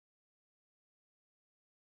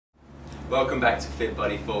Welcome back to Fit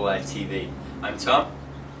Body Full Life TV. I'm Tom.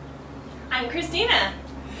 I'm Christina.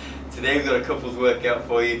 Today we've got a couples workout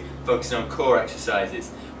for you, focusing on core exercises.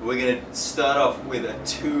 We're going to start off with a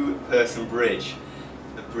two-person bridge,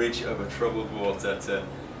 the bridge over troubled water to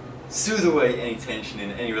soothe away any tension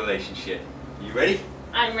in any relationship. You ready?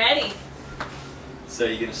 I'm ready. So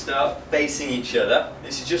you're going to start facing each other.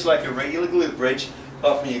 This is just like a regular glute bridge,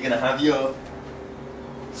 apart from you're going to have your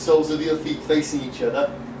soles of your feet facing each other.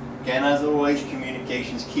 Again, as always,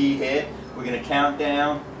 communication's key here. We're going to count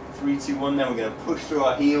down, 3, 2, 1, then we're going to push through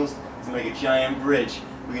our heels to make a giant bridge.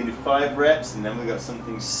 We're going to do 5 reps and then we've got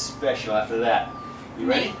something special after that. You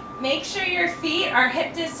ready? Make sure your feet are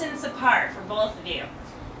hip distance apart for both of you.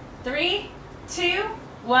 3, 2,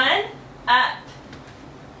 1, up.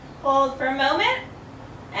 Hold for a moment,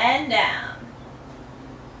 and down.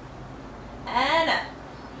 And up.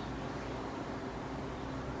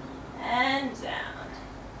 And down.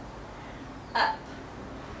 Up.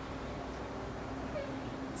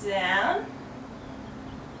 Down.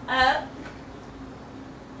 Up.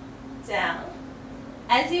 Down.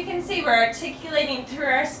 As you can see, we're articulating through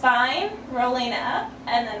our spine, rolling up,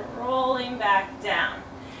 and then rolling back down.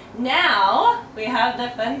 Now, we have the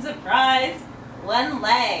fun surprise, one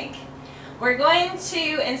leg. We're going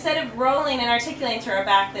to, instead of rolling and articulating through our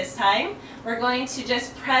back this time, we're going to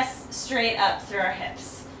just press straight up through our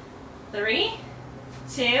hips. 3,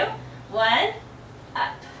 2, 1,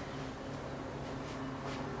 up,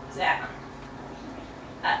 down,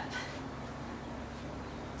 up,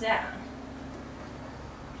 down.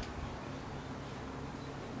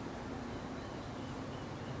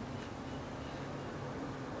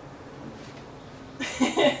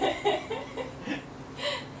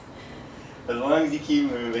 As long as you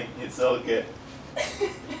keep moving, it's all good.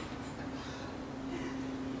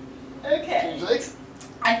 Okay. Change legs.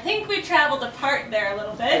 I think we traveled apart there a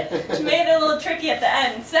little bit, which made it a little tricky at the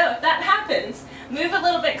end. So if that happens, move a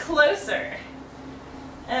little bit closer.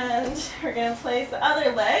 And we're going to place the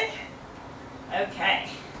other leg. Okay.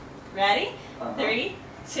 Ready? 3,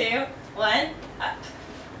 2, 1, up.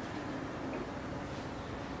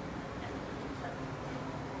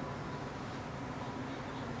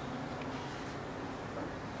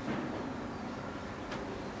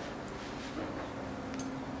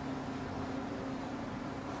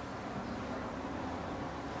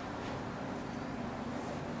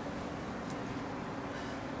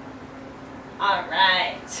 All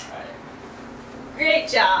right. Great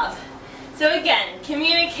job. So again,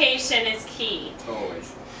 communication is key.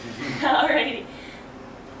 Always. Alrighty.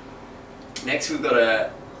 Next we've got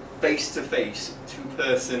a face-to-face,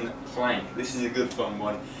 two-person plank. This is a good fun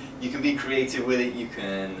one. You can be creative with it. You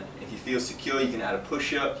can, if you feel secure, you can add a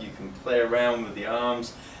push-up. You can play around with the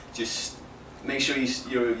arms. Just make sure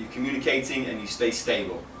you're communicating and you stay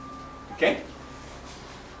stable. Okay?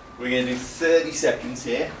 We're going to do 30 seconds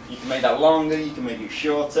here. You can make that longer, you can make it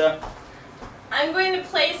shorter. I'm going to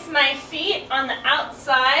place my feet on the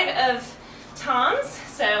outside of Tom's.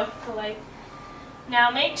 So, like,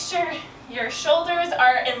 now make sure your shoulders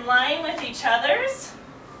are in line with each other's.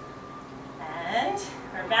 And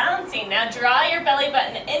we're balancing. Now draw your belly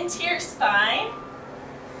button into your spine.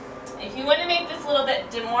 If you want to make this a little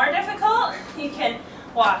bit more difficult, you can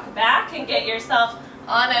walk back and get yourself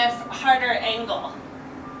on a harder angle.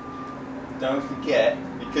 Don't forget,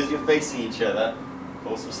 because you're facing each other,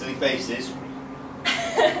 pull some silly faces.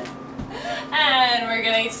 And we're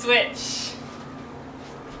going to switch.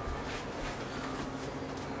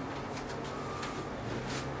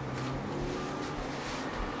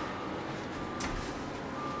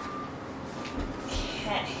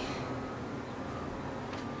 Okay.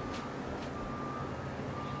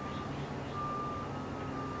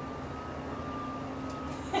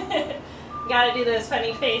 Gotta do those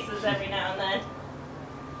funny faces every now and then.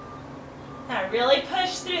 Now really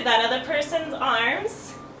push through that other person's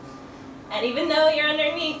arms. And even though you're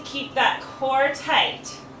underneath, keep that core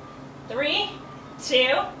tight. 3, 2,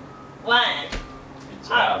 1. Good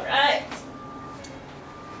job. All right.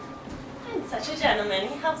 I'm such a gentleman,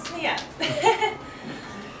 he helps me up.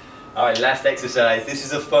 Alright, last exercise. This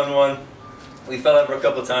is a fun one. We fell over a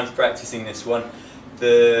couple of times practicing this one.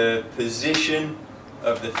 The position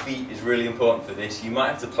of the feet is really important for this. You might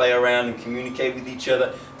have to play around and communicate with each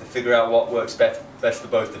other to figure out what works best for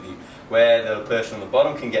both of you. Where the person on the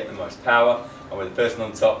bottom can get the most power, and where the person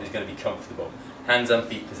on top is going to be comfortable. Hands on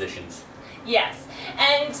feet positions. Yes,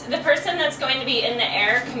 and the person that's going to be in the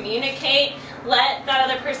air, communicate, let that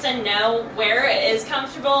other person know where it is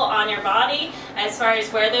comfortable on your body as far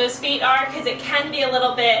as where those feet are, because it can be a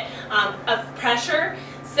little bit of pressure.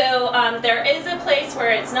 So there is a place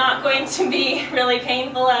where it's not going to be really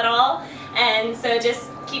painful at all, And so just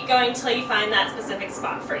keep going till you find that specific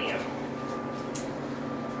spot for you.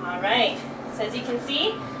 All right, so as you can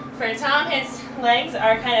see, for Tom, his legs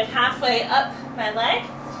are kind of halfway up my leg,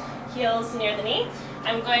 heels near the knee.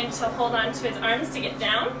 I'm going to hold on to his arms to get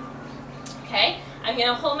down. Okay, I'm going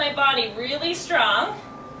to hold my body really strong.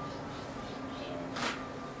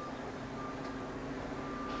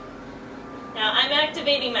 Now I'm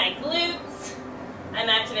activating my glutes, I'm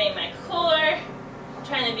activating my core, I'm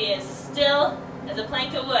trying to be as still as a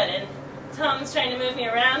plank of wood, and Tom's trying to move me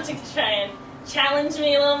around to try and challenge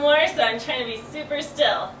me a little more, so I'm trying to be super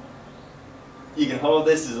still. You can hold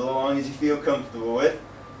this as long as you feel comfortable with.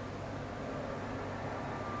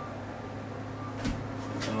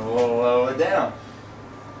 And we'll lower down.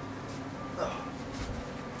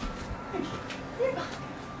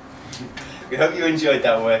 We hope you enjoyed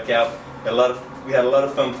that workout. We had a lot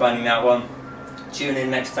of fun planning that one. Tune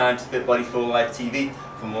in next time to Fit Body Full Life TV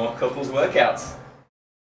for more couples workouts.